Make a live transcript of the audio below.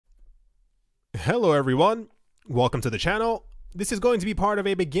Hello everyone, welcome to the channel. This is going to be part of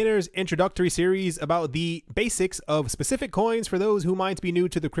a beginner's introductory series about the basics of specific coins for those who might be new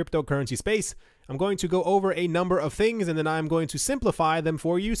to the cryptocurrency space. I'm going to go over a number of things and then I'm going to simplify them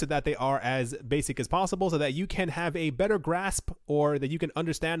for you so that they are as basic as possible so that you can have a better grasp or that you can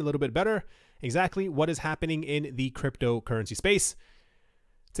understand a little bit better exactly what is happening in the cryptocurrency space.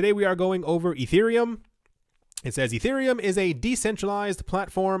 Today we are going over Ethereum. It says Ethereum is a decentralized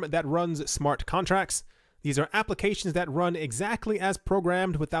platform that runs smart contracts. These are applications that run exactly as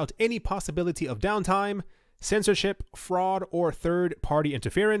programmed without any possibility of downtime, censorship, fraud, or third-party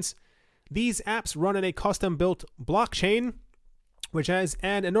interference. These apps run in a custom-built blockchain, which has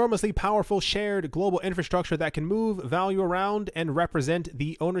an enormously powerful shared global infrastructure that can move value around and represent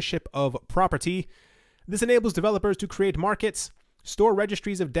the ownership of property. This enables developers to create markets, store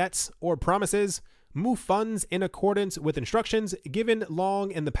registries of debts or promises, move funds in accordance with instructions given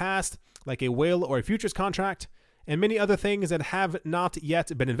long in the past, like a will or a futures contract, and many other things that have not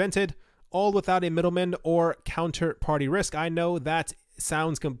yet been invented, all without a middleman or counterparty risk. I know that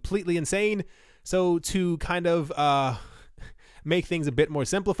sounds completely insane. So to kind of make things a bit more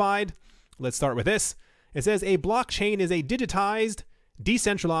simplified, let's start with this. It says a blockchain is a digitized,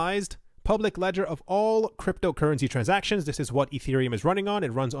 decentralized, public ledger of all cryptocurrency transactions. This is what Ethereum is running on.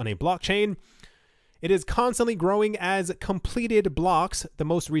 It runs on a blockchain. It is constantly growing as completed blocks. The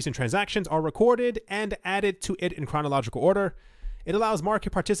most recent transactions are recorded and added to it in chronological order. It allows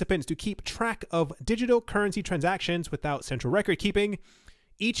market participants to keep track of digital currency transactions without central record keeping.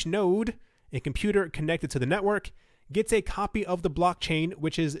 Each node, a computer connected to the network, gets a copy of the blockchain,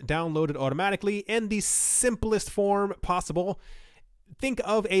 which is downloaded automatically in the simplest form possible. Think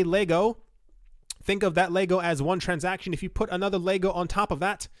of a Lego. Think of that Lego as one transaction. If you put another Lego on top of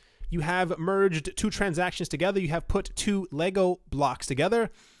that, you have merged two transactions together. You have put two Lego blocks together.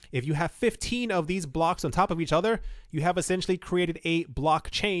 If you have 15 of these blocks on top of each other, you have essentially created a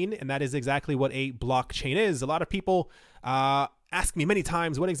blockchain, and that is exactly what a blockchain is. A lot of people ask me many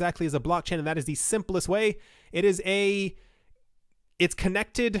times, what exactly is a blockchain? And that is the simplest way. It's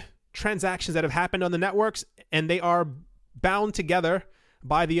connected transactions that have happened on the networks, and they are bound together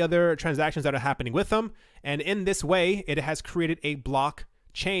by the other transactions that are happening with them. And in this way, it has created a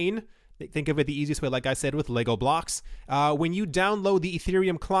blockchain. Think of it the easiest way, like I said, with Lego blocks. When you download the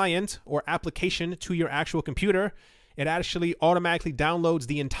Ethereum client or application to your actual computer, it actually automatically downloads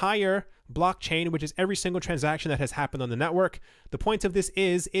the entire blockchain, which is every single transaction that has happened on the network. The point of this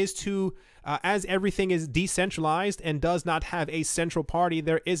is to, as everything is decentralized and does not have a central party,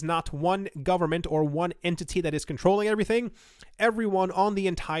 there is not one government or one entity that is controlling everything. Everyone on the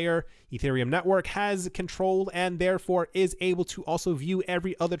entire Ethereum network has control and therefore is able to also view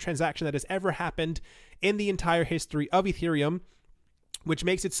every other transaction that has ever happened in the entire history of Ethereum, which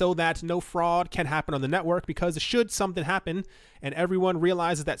makes it so that no fraud can happen on the network, because should something happen and everyone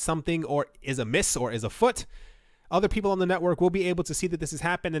realizes that something or is amiss or is afoot, other people on the network will be able to see that this has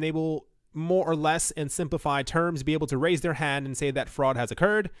happened, and they will more or less in simplified terms be able to raise their hand and say that fraud has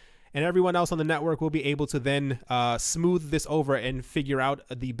occurred, and everyone else on the network will be able to then smooth this over and figure out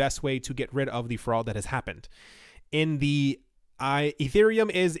the best way to get rid of the fraud that has happened. Ethereum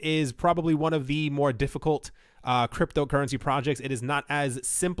is probably one of the more difficult cryptocurrency projects. It is not as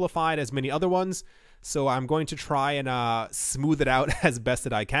simplified as many other ones, so I'm going to try and smooth it out as best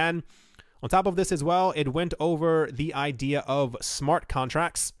that I can. On top of this as well, it went over the idea of smart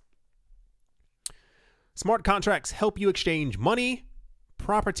contracts. Smart contracts help you exchange money,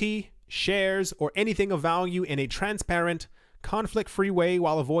 property, shares, or anything of value in a transparent, conflict-free way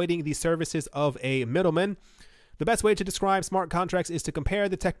while avoiding the services of a middleman. The best way to describe smart contracts is to compare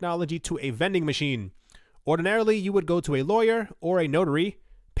the technology to a vending machine. Ordinarily, you would go to a lawyer or a notary,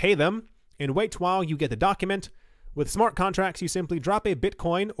 pay them, and wait while you get the document. With smart contracts, you simply drop a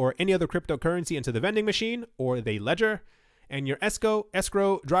Bitcoin or any other cryptocurrency into the vending machine or the ledger, and your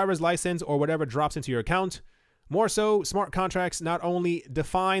escrow, driver's license, or whatever drops into your account. More so, smart contracts not only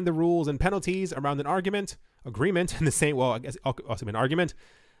define the rules and penalties around an agreement in the same, well, I guess also an argument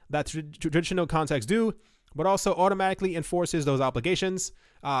that traditional contracts do, but also automatically enforces those obligations.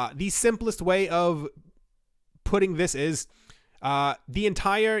 The simplest way of putting this is the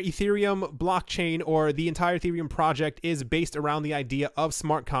entire Ethereum blockchain or the entire Ethereum project is based around the idea of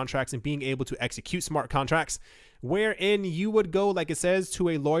smart contracts and being able to execute smart contracts, wherein you would go, like it says, to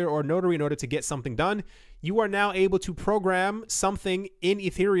a lawyer or notary in order to get something done. You are now able to program something in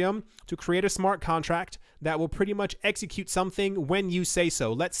Ethereum to create a smart contract that will pretty much execute something when you say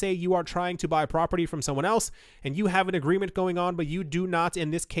so. Let's say you are trying to buy property from someone else and you have an agreement going on, but you do not,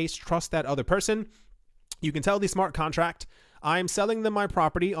 in this case, trust that other person. You can tell the smart contract, I'm selling them my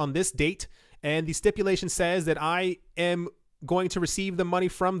property on this date, And the stipulation says that I am going to receive the money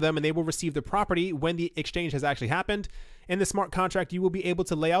from them and they will receive the property when the exchange has actually happened. In the smart contract, you will be able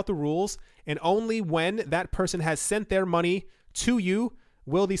to lay out the rules, and only when that person has sent their money to you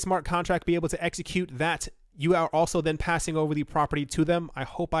will the smart contract be able to execute that. You are also then passing over the property to them. I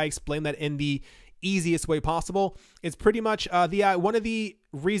hope I explained that in the easiest way possible. It's pretty much one of the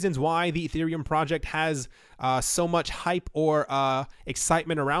reasons why the Ethereum project has so much hype or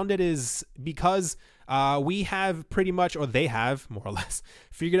excitement around it is because we have pretty much, or they have more or less,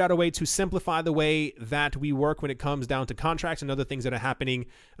 figured out a way to simplify the way that we work when it comes down to contracts and other things that are happening,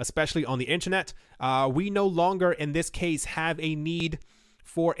 especially on the internet. We no longer, in this case, have a need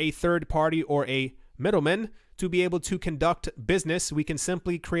for a third party or a middleman to be able to conduct business. We can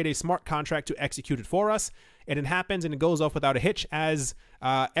simply create a smart contract to execute it for us, and it happens and it goes off without a hitch, as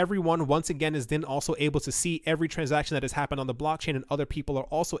everyone once again is then also able to see every transaction that has happened on the blockchain, and other people are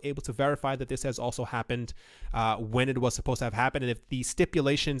also able to verify that this has also happened when it was supposed to have happened. And if the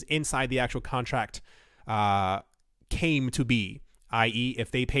stipulations inside the actual contract came to be, i.e.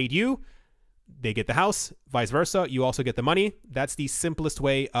 if they paid you, they get the house, vice versa, you also get the money. That's the simplest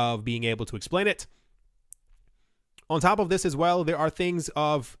way of being able to explain it. On top of this as well, there are things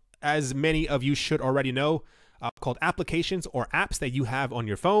of, as many of you should already know, called applications or apps that you have on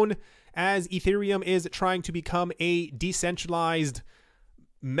your phone, as Ethereum is trying to become a decentralized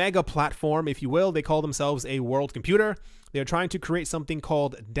mega platform, if you will. They call themselves a world computer. They're trying to create something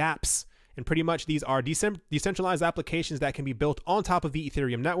called dApps. And pretty much these are decentralized applications that can be built on top of the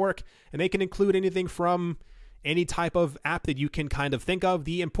Ethereum network. And they can include anything from any type of app that you can kind of think of.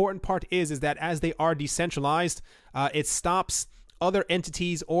 The important part is that as they are decentralized, it stops other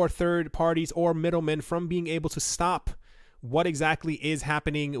entities or third parties or middlemen from being able to stop what exactly is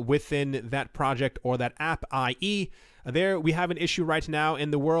happening within that project or that app, i.e. there we have an issue right now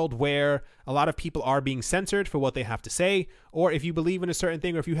in the world where a lot of people are being censored for what they have to say, or if you believe in a certain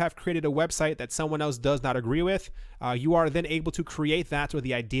thing, or if you have created a website that someone else does not agree with, you are then able to create that, or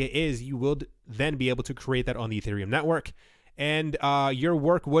the idea is you will then be able to create that on the Ethereum network, and your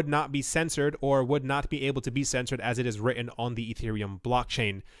work would not be censored or would not be able to be censored as it is written on the Ethereum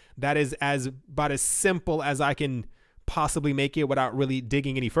blockchain. That is about as simple as I can possibly make it without really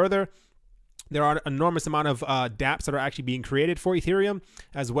digging any further. There are an enormous amount of dApps that are actually being created for Ethereum,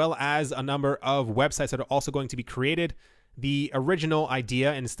 as well as a number of websites that are also going to be created. The original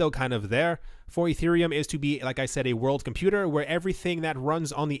idea, and still kind of there, for Ethereum is to be, like I said, a world computer where everything that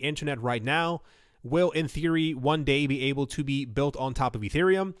runs on the internet right now will, in theory, one day be able to be built on top of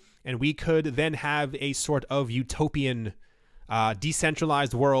Ethereum. And we could then have a sort of utopian,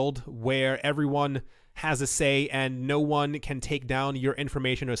 decentralized world where everyone has a say and no one can take down your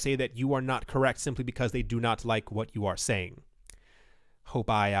information or say that you are not correct simply because they do not like what you are saying. Hope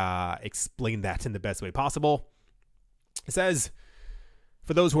I explained that in the best way possible. It says,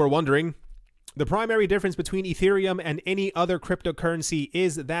 for those who are wondering, the primary difference between Ethereum and any other cryptocurrency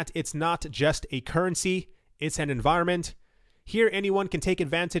is that it's not just a currency, it's an environment. Here, anyone can take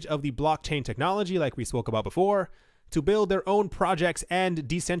advantage of the blockchain technology, like we spoke about before, to build their own projects and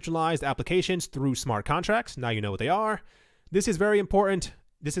decentralized applications through smart contracts. Now you know what they are. This is very important.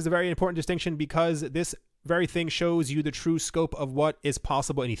 This is a very important distinction because this very thing shows you the true scope of what is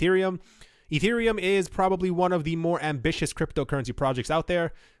possible in Ethereum. Ethereum is probably one of the more ambitious cryptocurrency projects out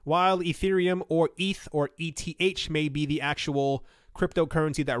there, while Ethereum or ETH or ETH may be the actual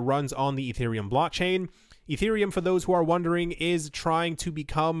cryptocurrency that runs on the Ethereum blockchain. Ethereum, for those who are wondering, is trying to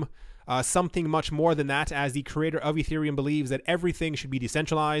become something much more than that, as the creator of Ethereum believes that everything should be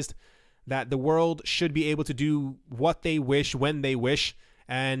decentralized, that the world should be able to do what they wish when they wish,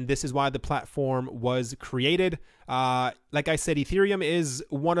 and this is why the platform was created. Like I said, Ethereum is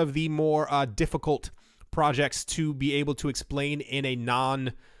one of the more difficult projects to be able to explain in a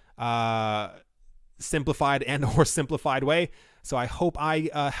non-simplified and or simplified way. So I hope I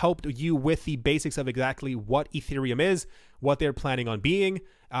helped you with the basics of exactly what Ethereum is, what they're planning on being,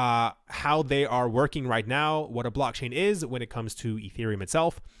 how they are working right now, what a blockchain is when it comes to Ethereum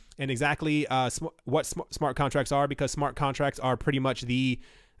itself, and exactly what smart contracts are, because smart contracts are pretty much the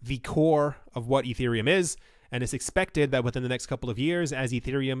core of what Ethereum is. And it's expected that within the next couple of years, as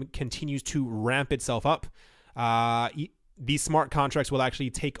Ethereum continues to ramp itself up, these smart contracts will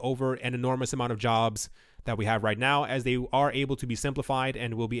actually take over an enormous amount of jobs that we have right now, as they are able to be simplified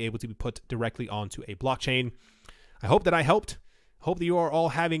and will be able to be put directly onto a blockchain. I hope that I helped. Hope that you are all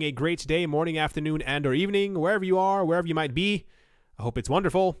having a great day, morning, afternoon, and or evening, wherever you are, wherever you might be. I hope it's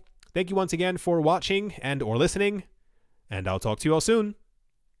wonderful. Thank you once again for watching and or listening, and I'll talk to you all soon.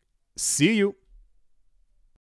 See you.